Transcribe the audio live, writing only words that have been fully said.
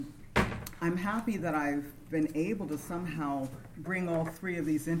I'm happy that I've been able to somehow bring all three of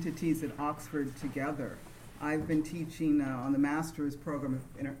these entities at Oxford together. I've been teaching on the master's program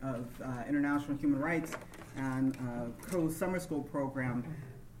of International Human Rights and co-summer school program,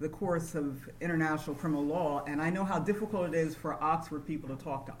 the course of International Criminal Law, and I know how difficult it is for Oxford people to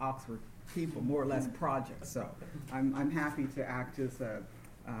talk to Oxford people, more or less projects. So I'm happy to act as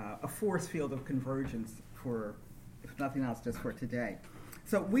a force field of convergence for, if nothing else, just for today.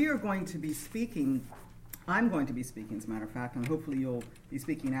 So we are going to be speaking, I'm going to be speaking, as a matter of fact, and hopefully you'll be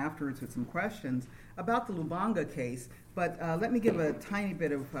speaking afterwards with some questions about the Lubanga case. But let me give a tiny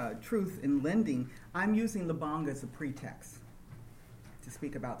bit of truth in lending. I'm using Lubanga as a pretext to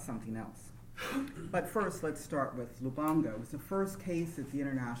speak about something else. But first, let's start with Lubanga. It was the first case at the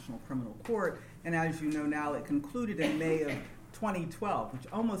International Criminal Court, and as you know now, it concluded in May of 2012, which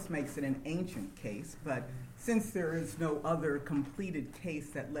almost makes it an ancient case, but since there is no other completed case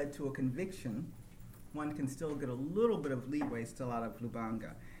that led to a conviction, one can still get a little bit of leeway still out of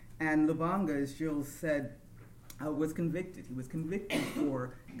Lubanga. And Lubanga, as Gilles said, was convicted. He was convicted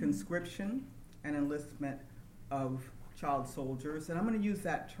for conscription and enlistment of child soldiers. And I'm going to use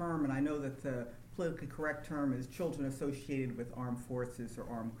that term, and I know that the politically correct term is children associated with armed forces or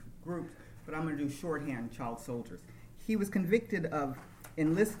armed groups, but I'm going to do shorthand child soldiers. He was convicted of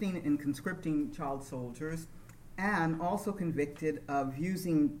enlisting and conscripting child soldiers and also convicted of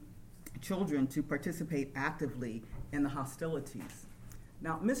using children to participate actively in the hostilities.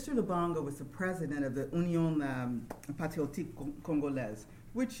 Now, Mr. Lubanga was the president of the Union Patriotique Congolaise,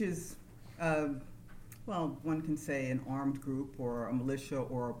 which is, well, one can say an armed group or a militia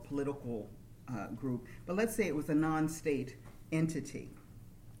or a political group, but let's say it was a non-state entity.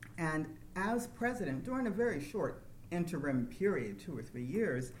 And as president, during a very short interim period, 2 or 3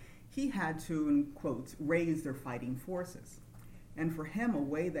 years, he had to, in quotes, raise their fighting forces. And for him, a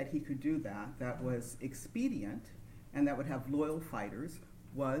way that he could do that was expedient and that would have loyal fighters,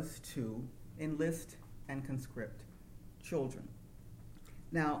 was to enlist and conscript children.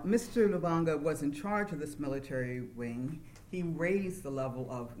 Now, Mr. Lubanga was in charge of this military wing. He raised the level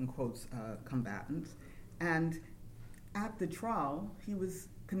of, in quotes, combatants. And at the trial, he was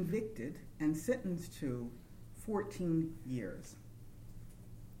convicted and sentenced to 14 years.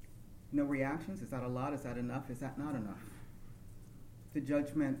 No reactions? Is that a lot? Is that enough? Is that not enough? The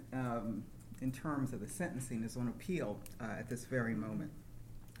judgment in terms of the sentencing is on appeal at this very moment.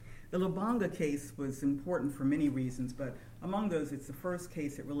 The Lubanga case was important for many reasons, but among those, it's the first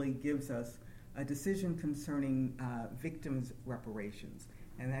case that really gives us a decision concerning victims' reparations.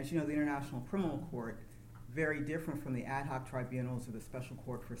 And as you know, the International Criminal Court, very different from the ad hoc tribunals of the Special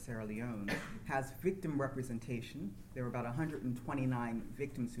Court for Sierra Leone, has victim representation. There were about 129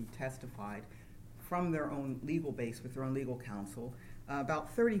 victims who testified from their own legal base with their own legal counsel. About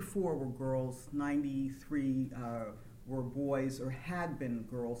 34 were girls, 93 were boys or had been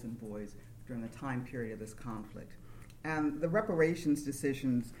girls and boys during the time period of this conflict. And the reparations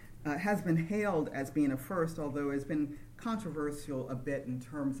decisions has been hailed as being a first, although it's been controversial a bit in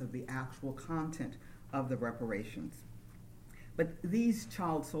terms of the actual content of the reparations. But these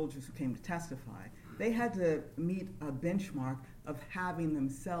child soldiers who came to testify, they had to meet a benchmark of having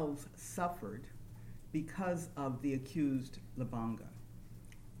themselves suffered because of the accused Lubanga.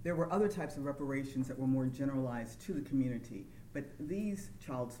 There were other types of reparations that were more generalized to the community, but these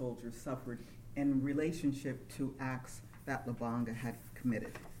child soldiers suffered in relationship to acts that Lubanga had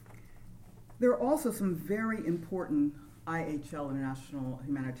committed. There are also some very important IHL, International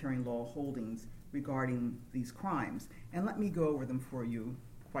Humanitarian Law, holdings regarding these crimes. And let me go over them for you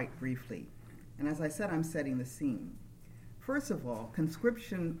quite briefly. And as I said, I'm setting the scene. First of all,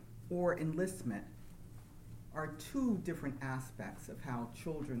 conscription or enlistment are two different aspects of how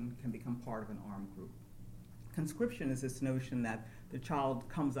children can become part of an armed group. Conscription is this notion that the child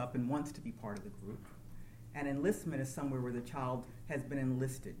comes up and wants to be part of the group. And enlistment is somewhere where the child has been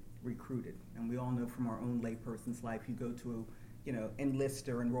enlisted, recruited. And we all know from our own layperson's life, you go to, enlist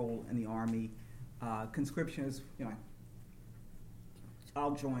or enroll in the army. Conscription is,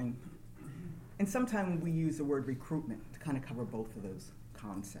 I'll join. And sometimes we use the word recruitment to kind of cover both of those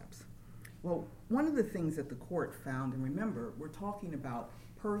concepts. Well, one of the things that the court found, and remember, we're talking about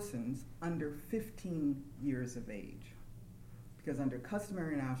persons under 15 years of age, because under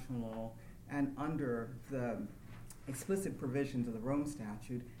customary national law and under the explicit provisions of the Rome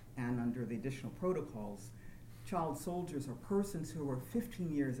Statute and under the additional protocols, child soldiers are persons who are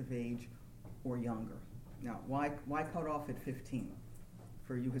 15 years of age or younger. Now, why cut off at 15?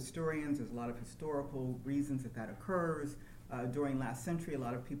 For you historians, there's a lot of historical reasons that occurs. During last century, a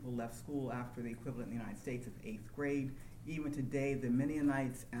lot of people left school after the equivalent in the United States of 8th grade. even today, the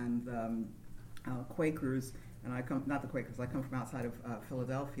Mennonites and Quakers, and I come, not the Quakers, I come from outside of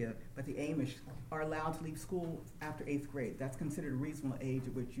Philadelphia, but the Amish are allowed to leave school after 8th grade. That's considered a reasonable age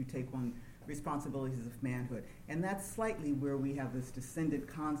at which you take on responsibilities of manhood. And that's slightly where we have this descendant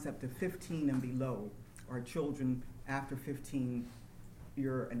concept of 15 and below, or children after 15,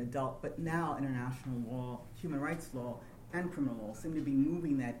 you're an adult. But now international law, human rights law, and criminal law seem to be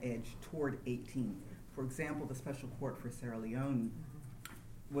moving that edge toward 18. For example, the Special Court for Sierra Leone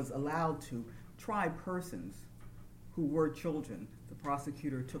was allowed to try persons who were children. The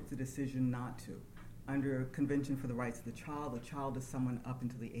prosecutor took the decision not to. Under Convention for the Rights of the child is someone up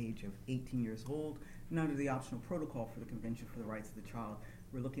until the age of 18 years old, and under the optional protocol for the Convention for the Rights of the Child,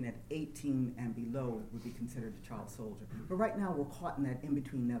 we're looking at 18 and below would be considered a child soldier. But right now we're caught in that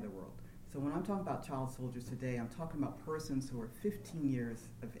in-between netherworld. So when I'm talking about child soldiers today, I'm talking about persons who are 15 years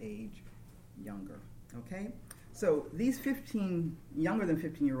of age younger, okay? So these younger than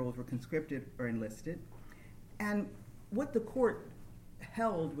 15-year-olds were conscripted or enlisted, and what the court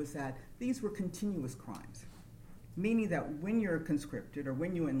held was that these were continuous crimes, meaning that when you're conscripted or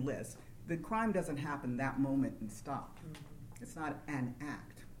when you enlist, the crime doesn't happen that moment and stop. It's not an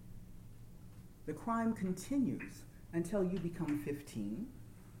act. The crime continues until you become 15,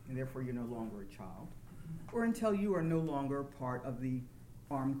 and therefore you're no longer a child, or until you are no longer part of the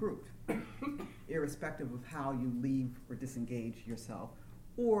armed group, irrespective of how you leave or disengage yourself,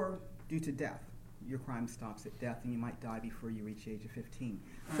 or due to death. Your crime stops at death, and you might die before you reach the age of 15.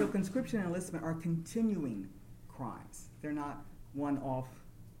 So conscription and enlistment are continuing crimes. They're not one-off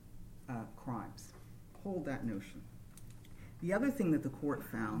crimes. Hold that notion. The other thing that the court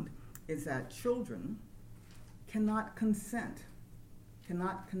found is that children cannot consent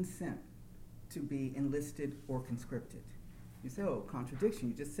to be enlisted or conscripted. You say, oh, contradiction.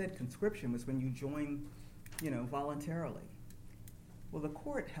 You just said conscription was when you join, voluntarily. Well, the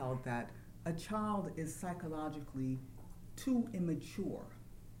court held that a child is psychologically too immature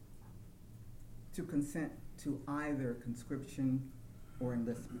to consent to either conscription or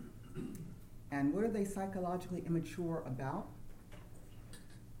enlistment. And what are they psychologically immature about?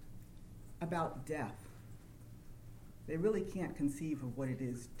 About death. They really can't conceive of what it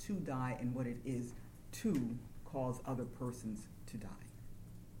is to die and what it is to cause other persons to die.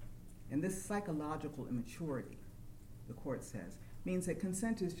 And this psychological immaturity, the court says, means that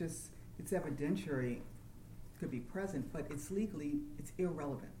consent is just, it's evidentiary, could be present, but it's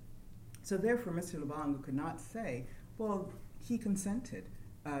irrelevant. So therefore, Mr. Lubanga could not say, well, he consented.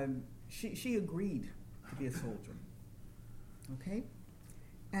 She agreed to be a soldier. Okay?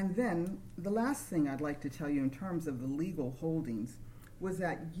 And then the last thing I'd like to tell you in terms of the legal holdings was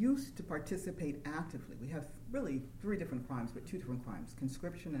that use to participate actively. We have really 3 different crimes, but 2 different crimes,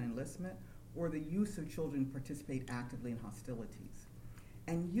 conscription and enlistment, or the use of children to participate actively in hostilities.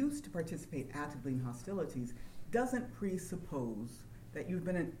 And use to participate actively in hostilities doesn't presuppose that you've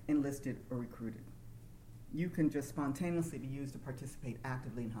been enlisted or recruited. You can just spontaneously be used to participate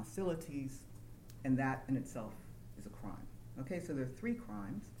actively in hostilities, and that in itself is a crime. Okay, so there are 3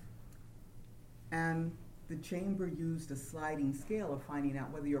 crimes, and the chamber used a sliding scale of finding out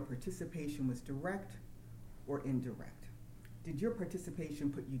whether your participation was direct or indirect. Did your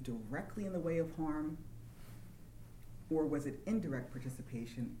participation put you directly in the way of harm, or was it indirect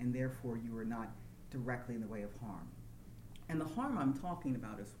participation and therefore you were not directly in the way of harm? And the harm I'm talking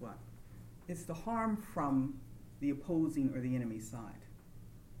about is what? It's the harm from the opposing or the enemy side.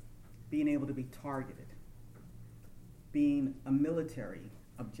 Being able to be targeted. Being a military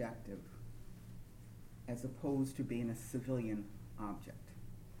objective as opposed to being a civilian object.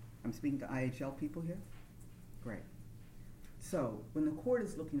 I'm speaking to IHL people here? Great. So when the court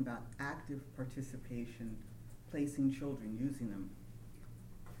is looking about active participation, placing children, using them,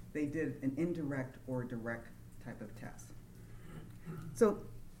 they did an indirect or direct type of test. So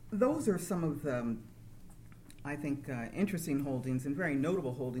those are some of the, I think, interesting holdings and very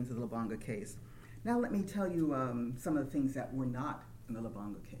notable holdings of the Lubanga case. Now let me tell you some of the things that were not in the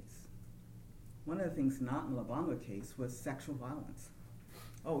Lubanga case. One of the things not in the Lubanga case was sexual violence.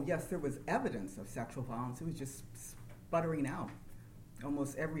 Oh yes, there was evidence of sexual violence. It was just sputtering out.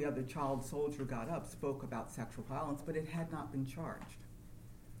 Almost every other child soldier got up, spoke about sexual violence, but it had not been charged.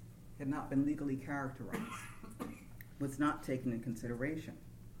 It had not been legally characterized. Was not taken in consideration.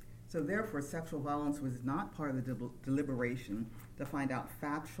 So therefore, sexual violence was not part of the deliberation to find out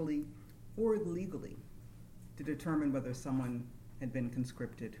factually or legally to determine whether someone had been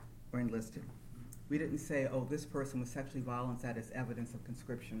conscripted or enlisted. We didn't say, oh, this person was sexually violent, that is evidence of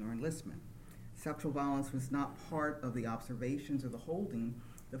conscription or enlistment. Sexual violence was not part of the observations or the holding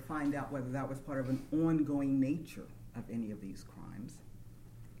to find out whether that was part of an ongoing nature of any of these crimes.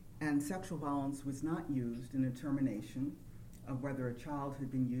 And sexual violence was not used in determination of whether a child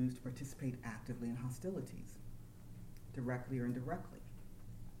had been used to participate actively in hostilities, directly or indirectly.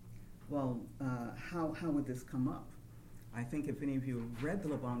 Well, how would this come up? I think if any of you have read the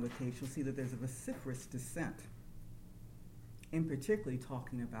Lubanga case, you'll see that there's a vociferous dissent, in particularly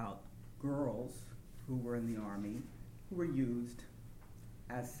talking about girls who were in the Army, who were used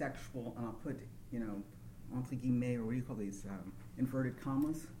as sexual, and I'll put, entre guillemets, or what do you call these, inverted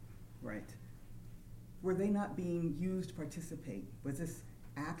commas, right? Were they not being used to participate? Was this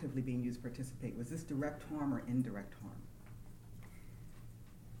actively being used to participate? Was this direct harm or indirect harm?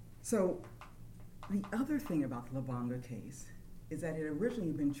 So the other thing about the Lubanga case is that it originally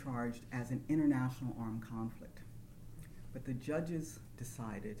had been charged as an international armed conflict, but the judges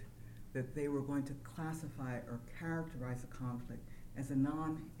decided that they were going to classify or characterize the conflict as a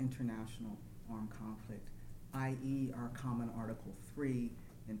non-international armed conflict, i.e. our common Article 3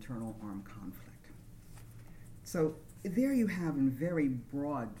 internal armed conflict. So there you have in very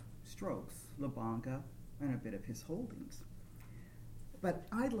broad strokes Lubanga and a bit of his holdings. But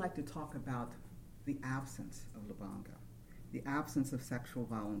I'd like to talk about the absence of Lubanga, the absence of sexual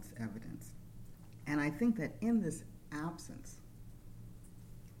violence evidence. And I think that in this absence,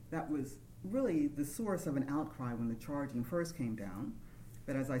 that was really the source of an outcry when the charging first came down.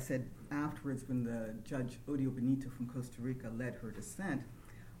 But as I said afterwards, when the Judge Odio Benito from Costa Rica led her dissent,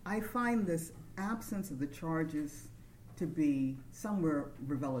 I find this absence of the charges to be somewhere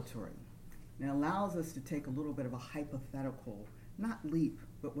revelatory. And it allows us to take a little bit of a hypothetical, not leap,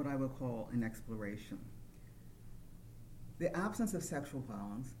 but what I would call an exploration. The absence of sexual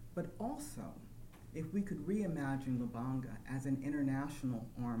violence, but also if we could reimagine Lubanga as an international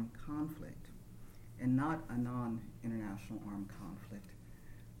armed conflict and not a non-international armed conflict,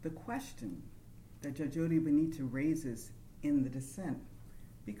 the question that Judge Odio Benito raises in the dissent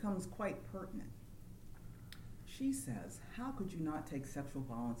becomes quite pertinent. She says, how could you not take sexual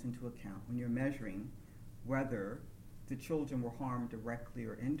violence into account when you're measuring whether the children were harmed directly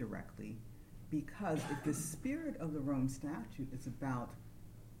or indirectly? Because if the spirit of the Rome Statute is about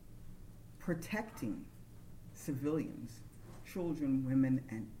protecting civilians, children, women,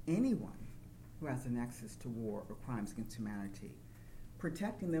 and anyone who has a nexus to war or crimes against humanity,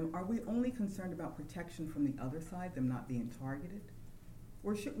 protecting them, are we only concerned about protection from the other side, them not being targeted?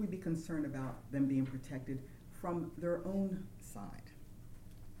 Or should we be concerned about them being protected from their own side?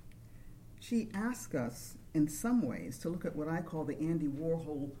 She asks us, in some ways, to look at what I call the Andy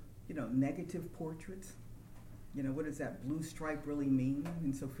Warhol, negative portraits. What does that blue stripe really mean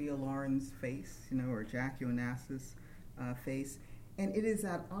in Sophia Loren's face, or Jackie Onassis' face? And it is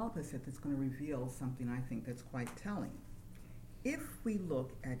that opposite that's going to reveal something I think that's quite telling. If we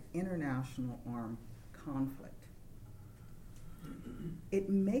look at international armed conflict, it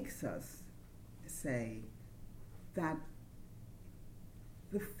makes us say that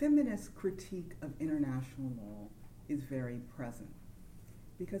the feminist critique of international law is very present,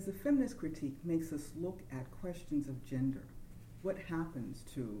 because the feminist critique makes us look at questions of gender. What happens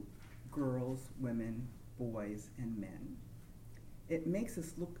to girls, women, boys, and men? It makes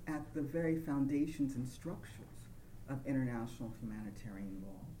us look at the very foundations and structures of international humanitarian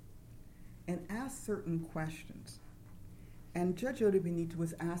law and ask certain questions. And Judge Odio Benito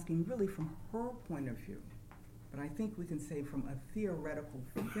was asking really from her point of view, but I think we can say from a theoretical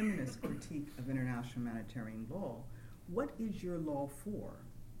feminist critique of international humanitarian law, what is your law for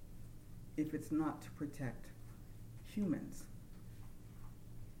if it's not to protect humans?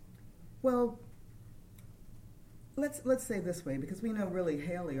 Well, let's say this way, because we know really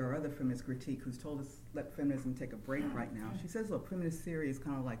Haley, our other feminist critique, who's told us let feminism take a break right now. She says, look, feminist theory is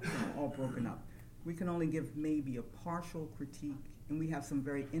kind of like all broken up. We can only give maybe a partial critique, and we have some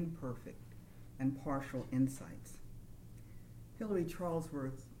very imperfect and partial insights. Hilary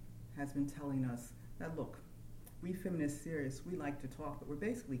Charlesworth has been telling us that, look, we feminist theorists, we like to talk, but we're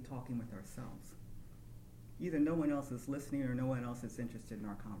basically talking with ourselves. Either no one else is listening or no one else is interested in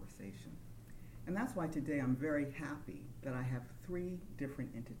our conversation. And that's why today I'm very happy that I have 3 different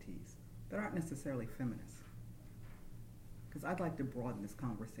entities that aren't necessarily feminists. Because I'd like to broaden this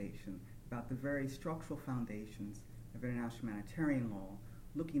conversation about the very structural foundations of international humanitarian law,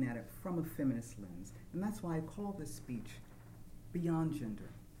 looking at it from a feminist lens. And that's why I call this speech Beyond Gender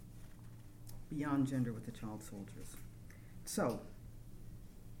with the Child Soldiers. So,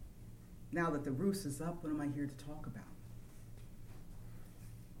 now that the roost is up, what am I here to talk about?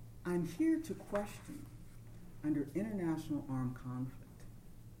 I'm here to question, under international armed conflict,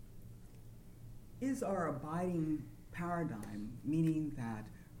 is our abiding paradigm, meaning that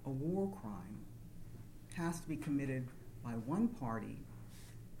a war crime has to be committed by one party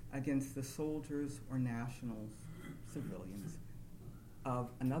against the soldiers or nationals, civilians, of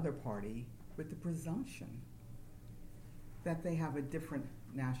another party with the presumption that they have a different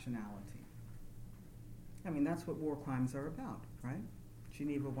nationality. I mean, that's what war crimes are about, right?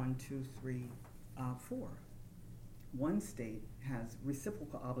 Geneva 1, 2, 3, 4. One state has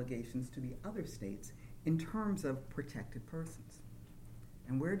reciprocal obligations to the other states in terms of protected persons.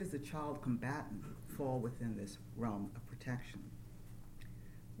 And where does the child combatant fall within this realm of protection?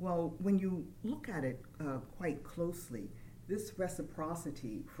 Well, when you look at it quite closely, this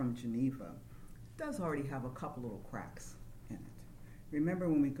reciprocity from Geneva does already have a couple little cracks in it. Remember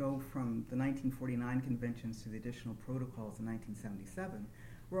when we go from the 1949 conventions to the additional protocols in 1977,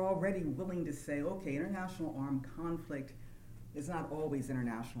 we're already willing to say, okay, international armed conflict is not always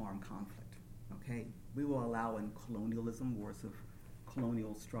international armed conflict, okay? We will allow in colonialism, wars of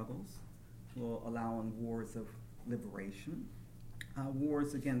colonial struggles. We'll allow in wars of liberation,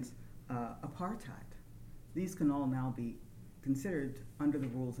 wars against apartheid. These can all now be considered under the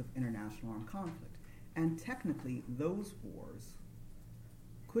rules of international armed conflict. And technically, those wars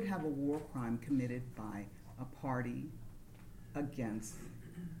could have a war crime committed by a party against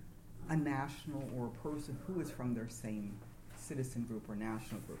a national or a person who is from their same citizen group or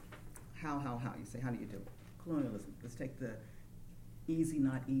national group. How? You say, how do you do it? Colonialism. Let's take the easy,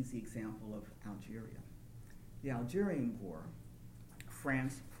 not easy example of Algeria. The Algerian War,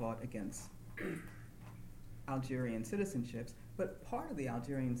 France fought against Algerian citizenships, but part of the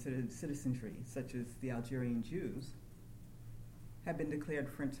Algerian citizenry, such as the Algerian Jews, had been declared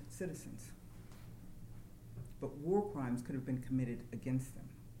French citizens. But war crimes could have been committed against them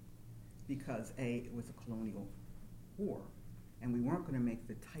because A, it was a colonial war, and we weren't going to make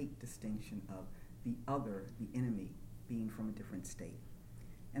the tight distinction of the other, the enemy, being from a different state.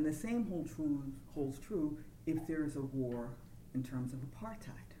 And the same holds true if there is a war in terms of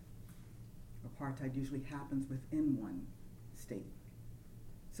apartheid. Apartheid usually happens within one state.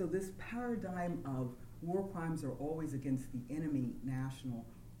 So this paradigm of war crimes are always against the enemy national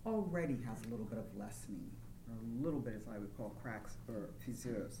already has a little bit of lessening, or a little bit, as I would call, cracks or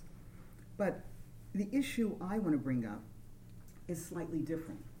fissures. But the issue I want to bring up is slightly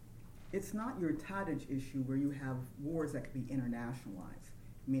different. It's not your Tadic issue where you have wars that can be internationalized,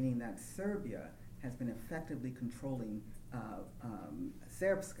 meaning that Serbia has been effectively controlling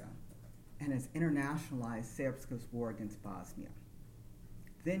Srpska and has internationalized Srpska's war against Bosnia.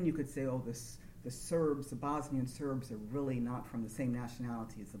 Then you could say, oh, the Serbs, the Bosnian Serbs are really not from the same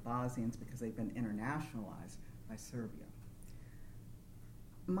nationality as the Bosnians because they've been internationalized by Serbia.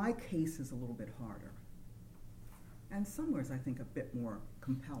 My case is a little bit harder, and some ways I think a bit more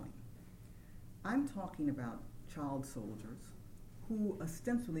compelling. I'm talking about child soldiers who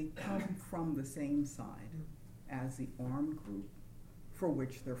ostensibly come from the same side as the armed group for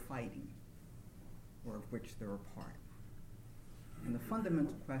which they're fighting, or of which they're a part. And the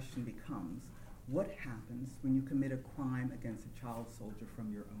fundamental question becomes, what happens when you commit a crime against a child soldier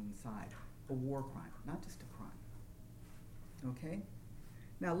from your own side? A war crime, not just a crime. Okay?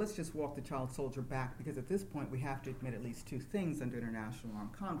 Now let's just walk the child soldier back, because at this point we have to admit at least two things under international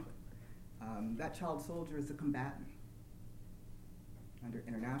armed conflict. That child soldier is a combatant. Under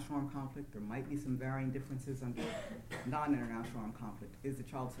international armed conflict, there might be some varying differences under non-international armed conflict. Is the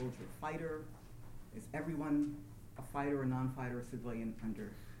child soldier a fighter? Is everyone a fighter or non-fighter or civilian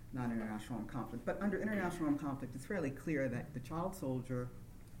under non-international armed conflict? But under international armed conflict, it's fairly clear that the child soldier,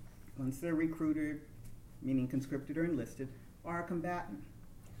 once they're recruited, meaning conscripted or enlisted, are a combatant.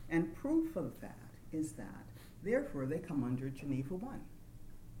 And proof of that is that, therefore, they come under Geneva 1.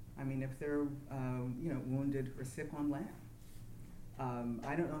 I mean, if they're wounded or sick on land.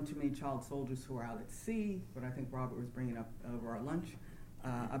 I don't know too many child soldiers who are out at sea, but I think Robert was bringing up over our lunch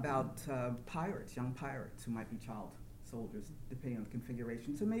about pirates, young pirates who might be child soldiers, depending on the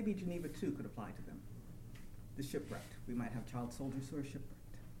configuration. So maybe Geneva 2 could apply to them. The shipwrecked. We might have child soldiers who are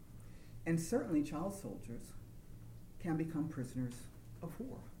shipwrecked. And certainly child soldiers can become prisoners of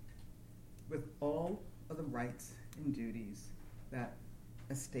war with all of the rights and duties that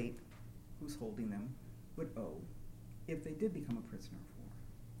a state who's holding them would owe if they did become a prisoner of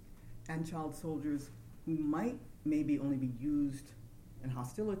war. And child soldiers who might maybe only be used in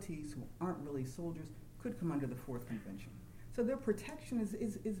hostilities, who aren't really soldiers, could come under the Fourth Convention. So their protection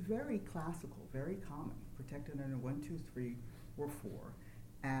is very classical, very common, protected under 1, 2, 3, or 4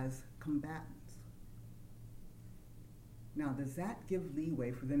 as combatants. Now, does that give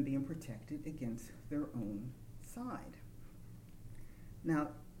leeway for them being protected against their own side? Now,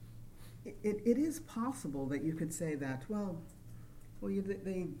 it is possible that you could say that,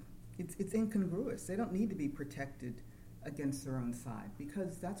 they it's incongruous. They don't need to be protected against their own side,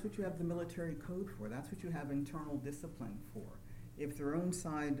 because that's what you have the military code for. That's what you have internal discipline for. If their own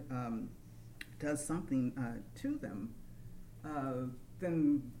side does something to them,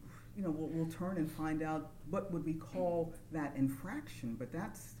 then we'll turn and find out what would we call that infraction. But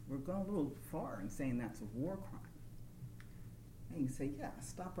we're going a little far in saying that's a war crime. And you say, yeah,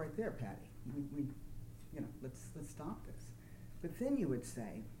 stop right there, Patty. Let's stop this. But then you would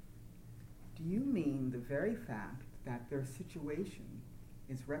say, do you mean the very fact that their situation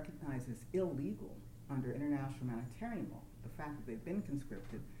is recognized as illegal under international humanitarian law, the fact that they've been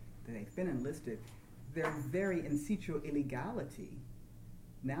conscripted, that they've been enlisted, their very in situ illegality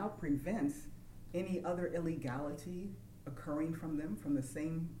now prevents any other illegality occurring from them, from the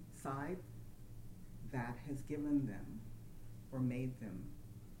same side that has given them or made them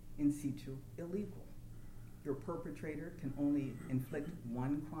in situ illegal? Your perpetrator can only inflict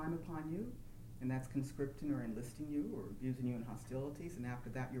one crime upon you, and that's conscripting or enlisting you or using you in hostilities, and after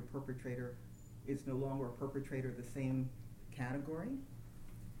that your perpetrator is no longer a perpetrator of the same category?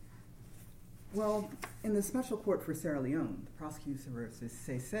 Well, in the Special Court for Sierra Leone, the prosecutor versus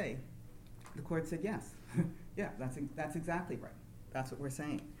Sese, the court said yes. Yeah, that's exactly right. That's what we're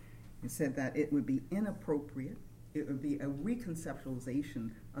saying. It said that it would be inappropriate, it would be a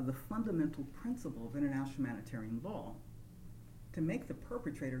reconceptualization of the fundamental principle of international humanitarian law to make the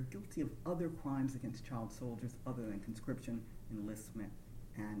perpetrator guilty of other crimes against child soldiers other than conscription, enlistment,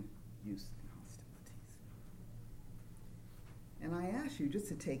 and use in hostilities. And I ask you just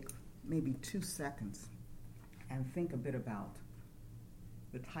to take maybe 2 seconds and think a bit about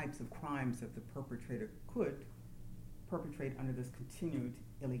the types of crimes that the perpetrator could perpetrate under this continued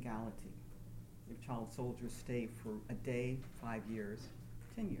illegality. If child soldiers stay for a day, 5 years,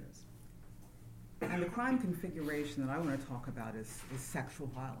 10 years. And the crime configuration that I want to talk about is sexual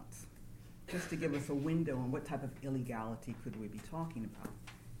violence, just to give us a window on what type of illegality could we be talking about.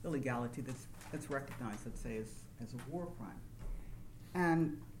 Illegality that's recognized, let's say, as a war crime.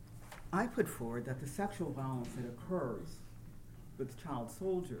 And I put forward that the sexual violence that occurs with child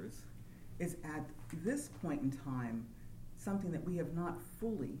soldiers is at this point in time something that we have not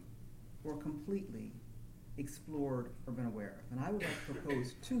fully or completely explored or been aware of. And I would like to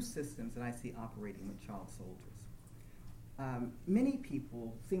propose 2 systems that I see operating with child soldiers. Many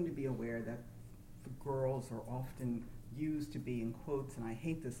people seem to be aware that the girls are often used to be, in quotes, and I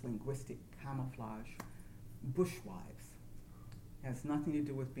hate this linguistic camouflage, bushwives. It has nothing to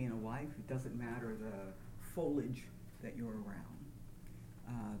do with being a wife. It doesn't matter the foliage that you're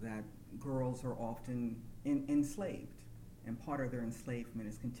around. That girls are often enslaved, and part of their enslavement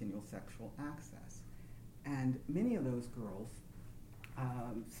is continual sexual access. And many of those girls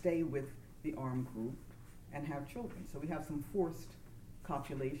stay with the armed group and have children. So we have some forced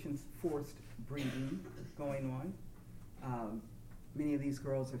copulations, forced breeding going on. Many of these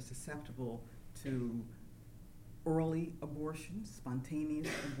girls are susceptible to early abortions, spontaneous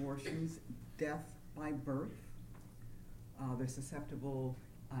abortions, death by birth. They're susceptible,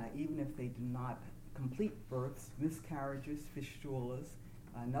 even if they do not complete births, miscarriages, fistulas,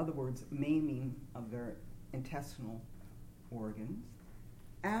 in other words, maiming of their intestinal organs.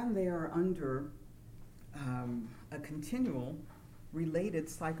 And they are under a continual related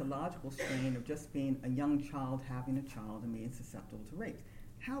psychological strain of just being a young child, having a child, and being susceptible to rape.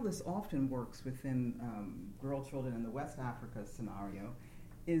 How this often works within girl children in the West Africa scenario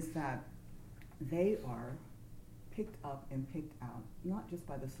is that they are picked up and picked out, not just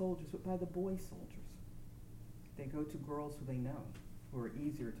by the soldiers, but by the boy soldiers. They go to girls who they know, who are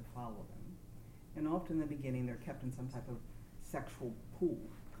easier to follow them. And often in the beginning, they're kept in some type of sexual pool,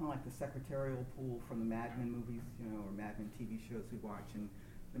 kind of like the secretarial pool from the Mad Men movies, or Mad Men TV shows we watch, and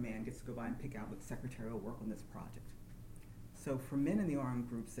the man gets to go by and pick out what secretarial work on this project. So for men in the armed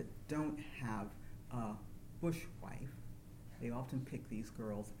groups that don't have a bush wife, they often pick these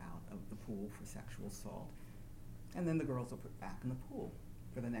girls out of the pool for sexual assault. And then the girls are put back in the pool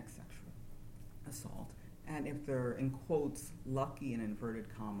for the next sexual assault. And if they're, in quotes, lucky in inverted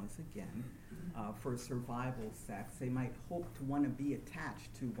commas again, for survival sex, they might hope to want to be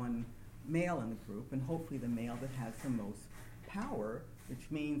attached to one male in the group, and hopefully the male that has the most power, which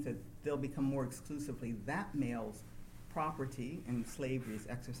means that they'll become more exclusively that male's property, and slavery is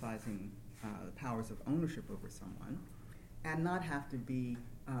exercising the powers of ownership over someone, and not have to be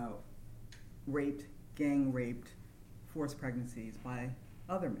raped, gang raped, forced pregnancies by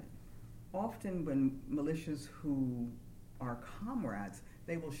other men. Often when militias who are comrades,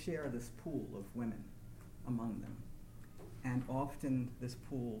 they will share this pool of women among them. And often this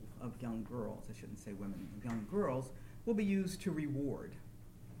pool of young girls, I shouldn't say women, young girls, will be used to reward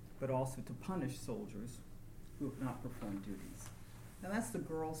but also to punish soldiers who have not performed duties. Now that's the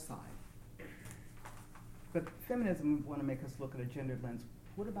girl side. But feminism would want to make us look at a gendered lens.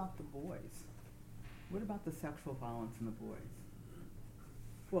 What about the boys? What about the sexual violence in the boys?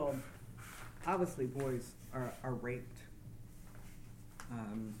 Well, obviously boys are raped.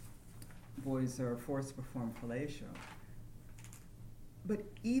 Boys are forced to perform fellatio. But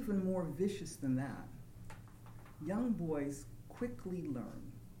even more vicious than that, young boys quickly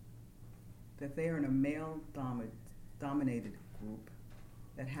learn that they are in a male-dominated group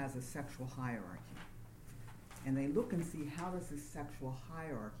that has a sexual hierarchy. And they look and see, how does this sexual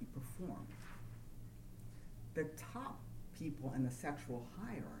hierarchy perform? The top people in the sexual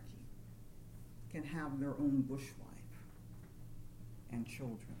hierarchy can have their own bushwife and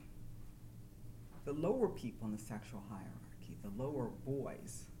children. The lower people in the sexual hierarchy, the lower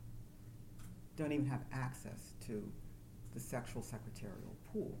boys, don't even have access to the sexual secretarial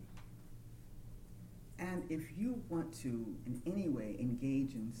pool. And if you want to in any way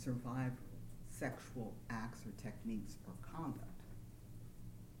engage in survival sexual acts or techniques or conduct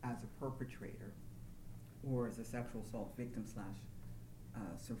as a perpetrator or as a sexual assault victim /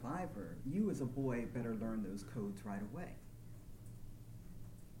 survivor, you as a boy better learn those codes right away.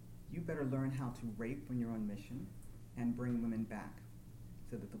 You better learn how to rape when you're on mission and bring women back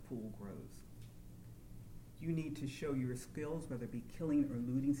so that the pool grows. You need to show your skills, whether it be killing or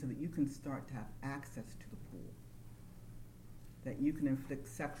looting, so that you can start to have access to the pool. That you can inflict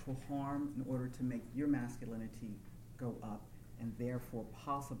sexual harm in order to make your masculinity go up and therefore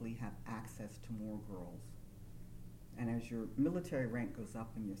possibly have access to more girls. And as your military rank goes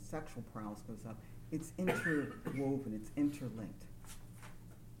up and your sexual prowess goes up, it's interwoven, it's interlinked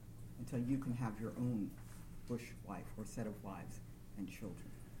until you can have your own bush wife or set of wives and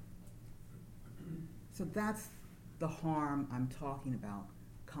children. So that's the harm I'm talking about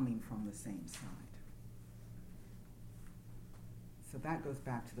coming from the same side. So that goes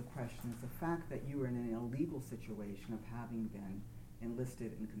back to the question, is the fact that you are in an illegal situation of having been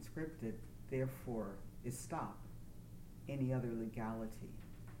enlisted and conscripted, therefore is stop any other legality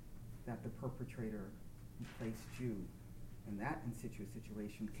that the perpetrator who placed you in that in situ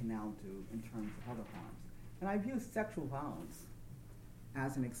situation can now do in terms of other harms. And I've used sexual violence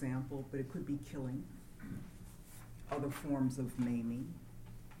as an example, but it could be killing, other forms of maiming,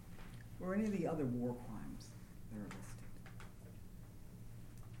 or any of the other war crimes that are listed.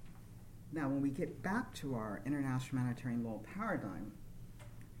 Now, when we get back to our international humanitarian law paradigm,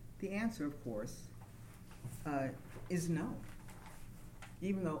 the answer, of course, is no.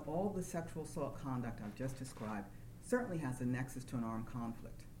 Even though all the sexual assault conduct I've just described certainly has a nexus to an armed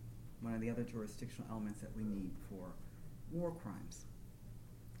conflict, one of the other jurisdictional elements that we need for war crimes.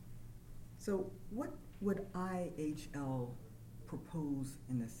 So what would IHL propose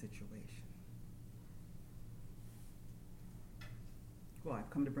in this situation? Well, I've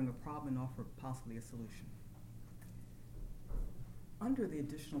come to bring a problem and offer possibly a solution. Under the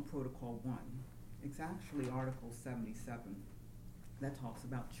Additional Protocol 1, it's actually Article 77 that talks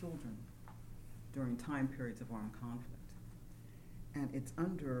about children during time periods of armed conflict. And it's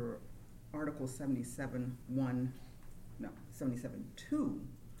under Article 77.2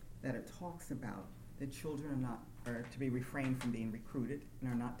 that it talks about that children are to be refrained from being recruited and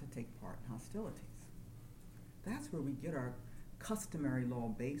are not to take part in hostilities. That's where we get our customary law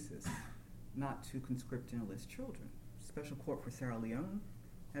basis not to conscript and enlist children. Special Court for Sierra Leone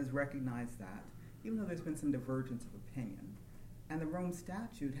has recognized that, even though there's been some divergence of opinion, and the Rome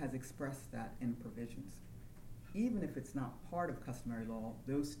Statute has expressed that in provisions. Even if it's not part of customary law,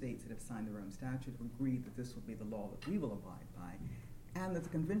 those states that have signed the Rome Statute have agreed that this will be the law that we will abide by, and that the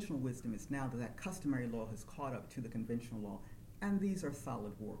conventional wisdom is now that that customary law has caught up to the conventional law, and these are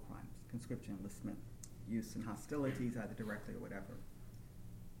solid war crimes: conscription, enlistment, use in hostilities, either directly or whatever.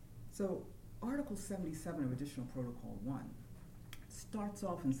 So Article 77 of Additional Protocol 1 starts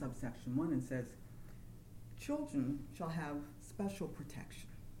off in subsection 1 and says, children shall have special protection.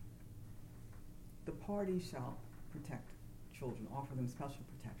 The parties shall protect children, offer them special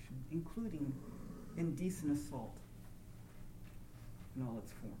protection, including indecent assault in all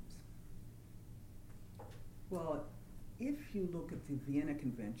its forms. Well, if you look at the Vienna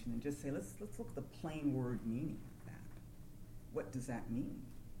Convention and just say, let's look at the plain word meaning of that. What does that mean?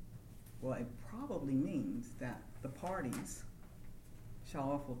 Well, it probably means that the parties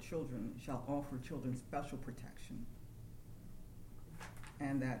shall offer children special protection,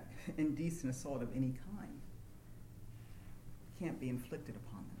 and that indecent assault of any kind can't be inflicted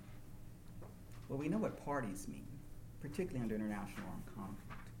upon them. Well, we know what parties mean, particularly under international armed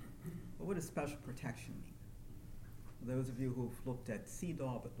conflict. But what does special protection mean? Those of you who've looked at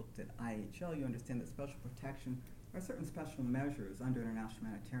CEDAW but looked at IHL, you understand that special protection are certain special measures under international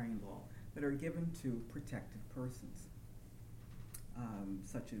humanitarian law that are given to protected persons,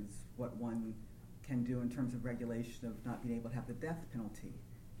 such as what one can do in terms of regulation of not being able to have the death penalty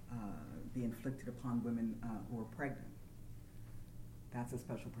be inflicted upon women who are pregnant. That's a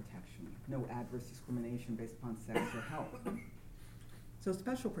special protection. No adverse discrimination based upon sex or health. So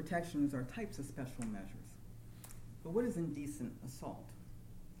special protections are types of special measures. But what is indecent assault?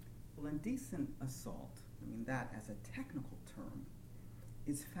 Well, indecent assault, I mean that as a technical term,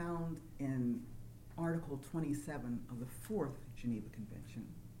 is found in Article 27 of the Fourth Geneva Convention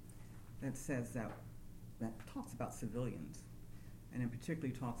that says that talks about civilians, and in particular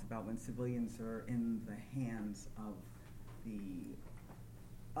talks about when civilians are in the hands of the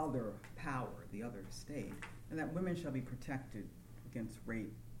other power, the other state, and that women shall be protected against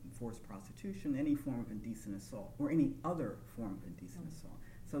rape, forced prostitution, any form of indecent assault, or any other form of indecent assault.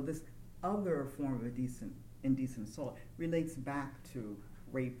 So this other form of indecent assault relates back to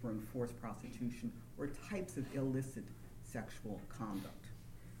rape or enforced prostitution or types of illicit sexual conduct.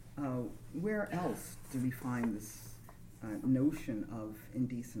 Where else do we find this notion of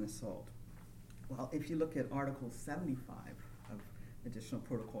indecent assault? Well, if you look at Article 75 of Additional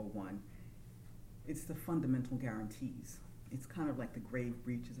Protocol 1, it's the fundamental guarantees. It's kind of like the grave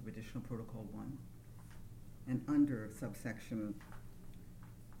breaches of Additional Protocol 1. And under subsection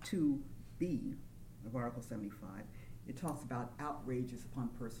 2B of Article 75, it talks about outrages upon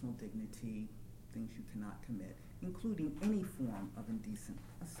personal dignity, things you cannot commit, including any form of indecent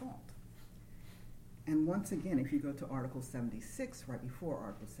assault. And once again, if you go to Article 76, right before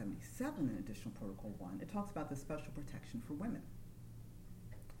Article 77 in Additional Protocol 1, it talks about the special protection for women.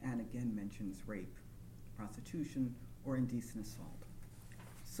 And again mentions rape, prostitution, or indecent assault.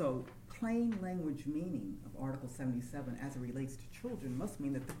 So plain language meaning of Article 77 as it relates to children must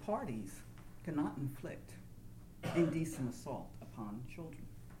mean that the parties cannot inflict indecent assault upon children.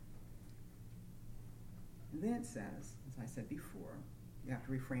 And then it says, as I said before, you have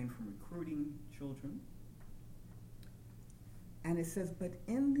to refrain from recruiting children. And it says, but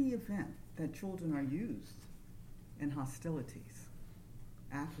in the event that children are used in hostilities,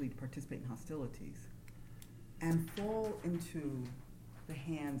 actually participate in hostilities, and fall into the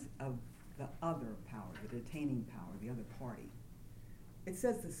hands of the other power, the detaining power, the other party, it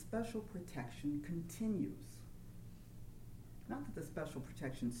says the special protection continues. Not that the special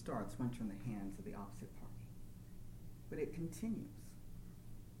protection starts once you're in the hands of the opposite party, but it continues,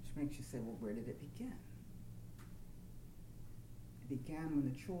 which makes you say, well, where did it begin? It began when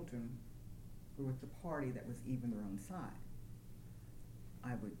the children were with the party that was even their own side,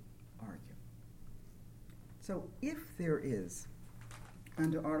 I would argue. So if there is,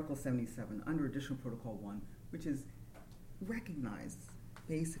 under Article 77, under Additional Protocol 1, which is recognized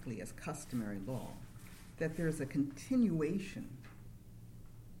basically as customary law, that there's a continuation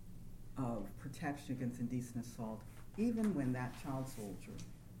of protection against indecent assault, even when that child soldier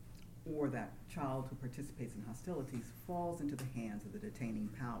or that child who participates in hostilities falls into the hands of the detaining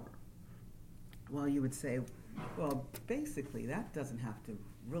power. Well, you would say, well, basically that doesn't have to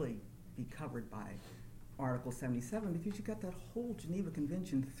really be covered by Article 77 because you've got that whole Geneva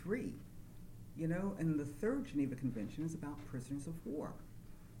Convention 3, and the third Geneva Convention is about prisoners of war.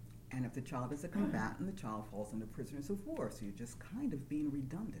 And if the child is a combatant, the child falls under prisoners of war. So you're just kind of being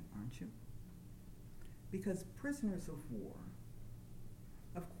redundant, aren't you? Because prisoners of war,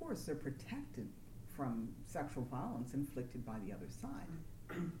 of course, they're protected from sexual violence inflicted by the other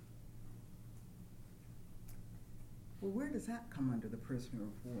side. Well, where does that come under the Prisoner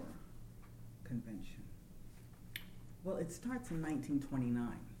of War Convention? Well, it starts in 1929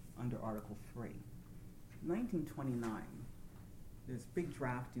 under Article 3. 1929, there's big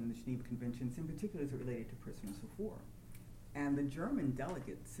drafting in the Geneva Conventions, in particular as it related to prisoners of war. And the German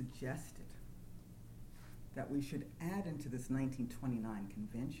delegate suggested that we should add into this 1929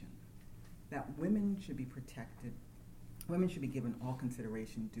 convention that women should be protected, women should be given all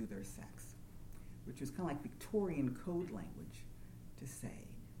consideration due their sex, which was kind of like Victorian code language to say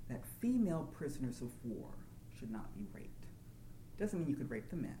that female prisoners of war should not be raped. Doesn't mean you could rape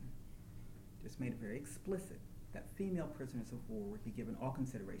the men, just made it very explicit that female prisoners of war would be given all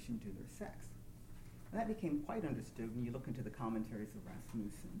consideration due their sex. And that became quite understood when you look into the commentaries of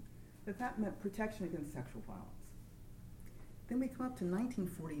Rasmussen, that meant protection against sexual violence. Then we come up to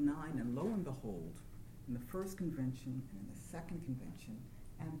 1949, and lo and behold, in the first convention and in the second convention,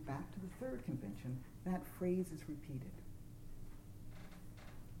 and back to the third convention, that phrase is repeated.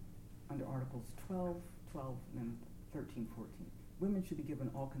 Under Articles 12, 12, and 13, 14. Women should be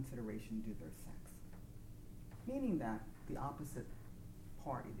given all consideration due their sex. meaning that the opposite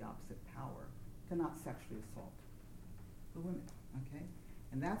party, the opposite power, cannot sexually assault the women, okay?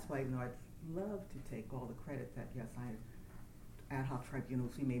 And that's why, I'd love to take all the credit that, yes, ad hoc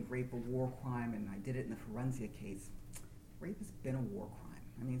tribunals, we made rape a war crime, and I did it in the Forensia case. Rape has been a war crime.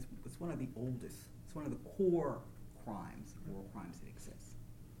 I mean, it's one of the oldest, it's one of the core crimes, war crimes that exist,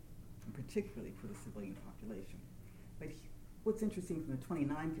 and particularly for the civilian population. But what's interesting from the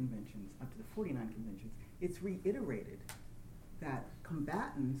 29 conventions up to the 49 conventions, it's reiterated that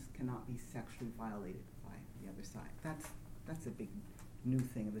combatants cannot be sexually violated by the other side. That's a big new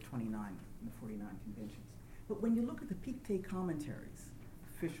thing of the 29 and the 49 conventions. But when you look at the Pictet commentaries,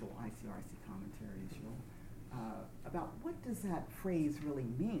 official ICRC commentaries, about what does that phrase really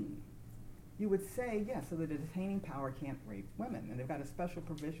mean, you would say, yes, so the detaining power can't rape women, and they've got a special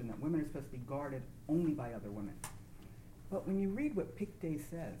provision that women are supposed to be guarded only by other women. But when you read what Pictet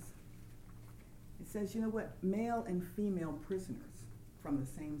says, it says, male and female prisoners from the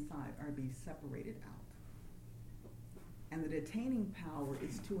same side are to be separated out. And the detaining power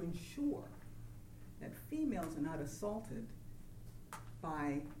is to ensure that females are not assaulted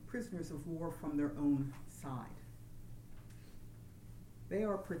by prisoners of war from their own side. They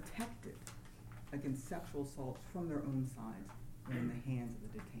are protected against sexual assaults from their own sides when in the hands of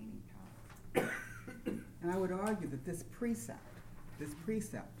the detaining power. And I would argue that this precept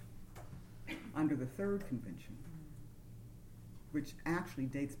under the Third Convention, which actually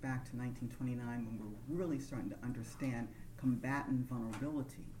dates back to 1929 when we're really starting to understand combatant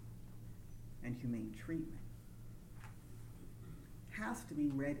vulnerability and humane treatment, has to be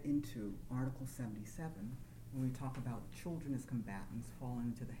read into Article 77 when we talk about children as combatants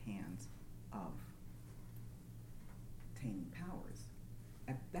falling into the hands of detaining powers.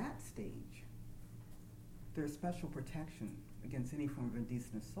 At that stage, there's special protection against any form of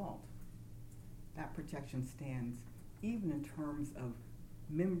indecent assault. That protection stands even in terms of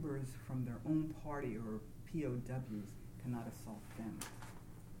members from their own party or POWs cannot assault them.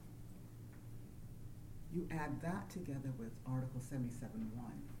 You add that together with Article 77.1,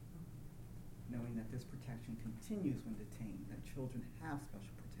 knowing that this protection continues when detained, that children have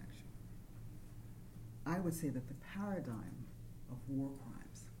special protection. I would say that the paradigm of war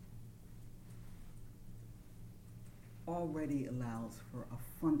crimes already allows for a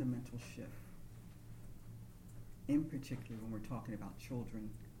fundamental shift, in particular when we're talking about children,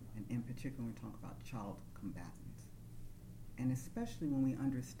 and in particular when we talk about child combatants. And especially when we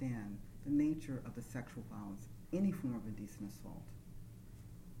understand the nature of the sexual violence, any form of indecent assault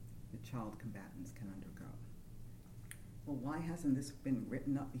that child combatants can undergo. Well, why hasn't this been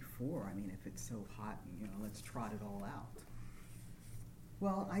written up before? I mean, if it's so hot, and, let's trot it all out.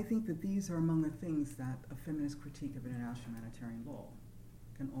 Well, I think that these are among the things that a feminist critique of international humanitarian law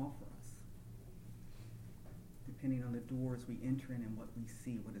can offer us, depending on the doors we enter in and what we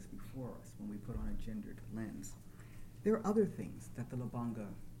see, what is before us when we put on a gendered lens. There are other things that the Lubanga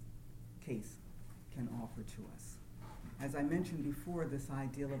case can offer to us. As I mentioned before, this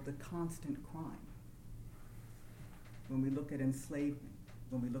ideal of the constant crime. When we look at enslavement,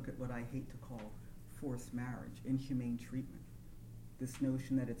 when we look at what I hate to call forced marriage, inhumane treatment, this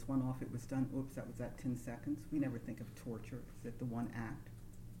notion that it's one off, it was done, oops, that was at 10 seconds. We never think of torture. Is it the one act?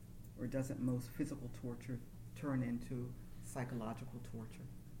 Or doesn't most physical torture turn into psychological torture?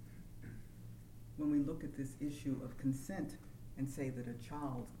 When we look at this issue of consent and say that a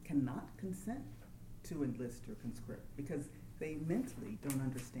child cannot consent to enlist or conscript because they mentally don't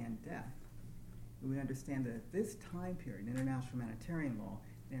understand death, we understand that at this time period, international humanitarian law,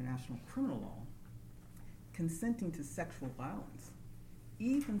 international criminal law, consenting to sexual violence,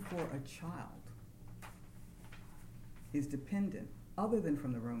 even for a child, is dependent, other than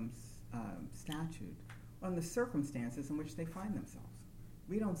from the Rome statute, on the circumstances in which they find themselves.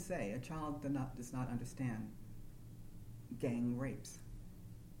 We don't say a child does not understand gang rapes.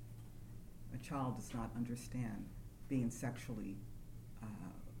 A child does not understand being sexually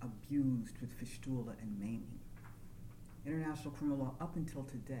abused with fistula and maiming. International criminal law up until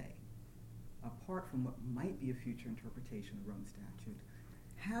today, apart from what might be a future interpretation of the Rome statute,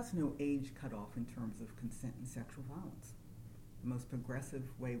 has no age cutoff in terms of consent and sexual violence. The most progressive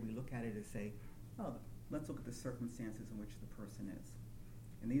way we look at it is say, let's look at the circumstances in which the person is.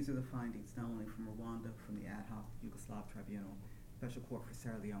 And these are the findings not only from Rwanda, from the ad hoc Yugoslav Tribunal, Special Court for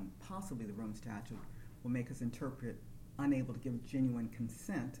Sierra Leone, possibly the Rome statute will make us interpret unable to give genuine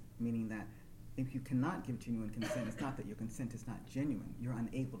consent, meaning that if you cannot give genuine consent, it's not that your consent is not genuine, you're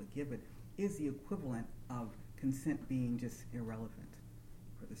unable to give it, is the equivalent of consent being just irrelevant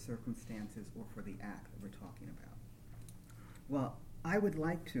for the circumstances or for the act that we're talking about. Well, I would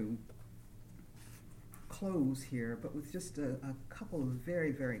like to close here, but with just a couple of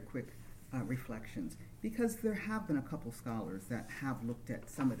very, very quick reflections, because there have been a couple scholars that have looked at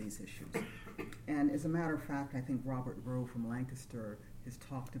some of these issues. And as a matter of fact, I think Robert Rowe from Lancaster has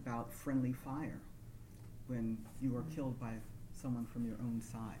talked about friendly fire when you are killed by someone from your own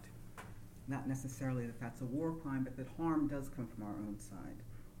side. Not necessarily that that's a war crime, but that harm does come from our own side.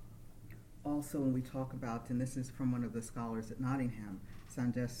 Also, when we talk about, and this is from one of the scholars at Nottingham,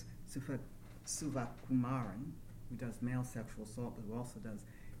 Sanjesh Sivakumaran, who does male sexual assault, but who also does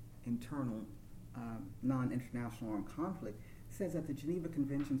internal non-international armed conflict, says that the Geneva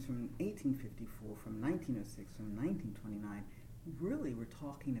Conventions from 1854, from 1906, from 1929, really were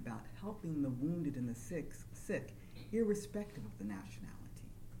talking about helping the wounded and the sick, irrespective of the nationality,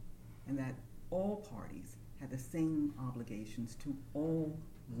 and that all parties had the same obligations to all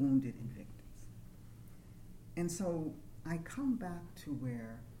wounded and victims. And so I come back to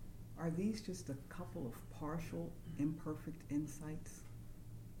where, are these just a couple of partial, imperfect insights?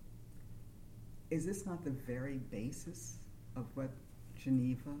 Is this not the very basis of what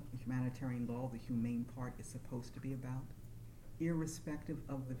Geneva, humanitarian law, the humane part, is supposed to be about? Irrespective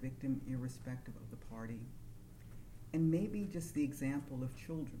of the victim, irrespective of the party. And maybe just the example of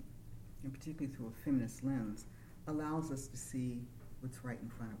children, and particularly through a feminist lens, allows us to see what's right in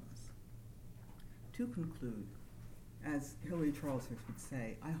front of us. To conclude, as Hillary Charles would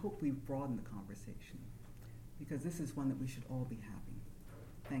say, I hope we've broadened the conversation, because this is one that we should all be having.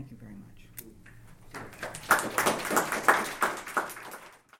 Thank you very much.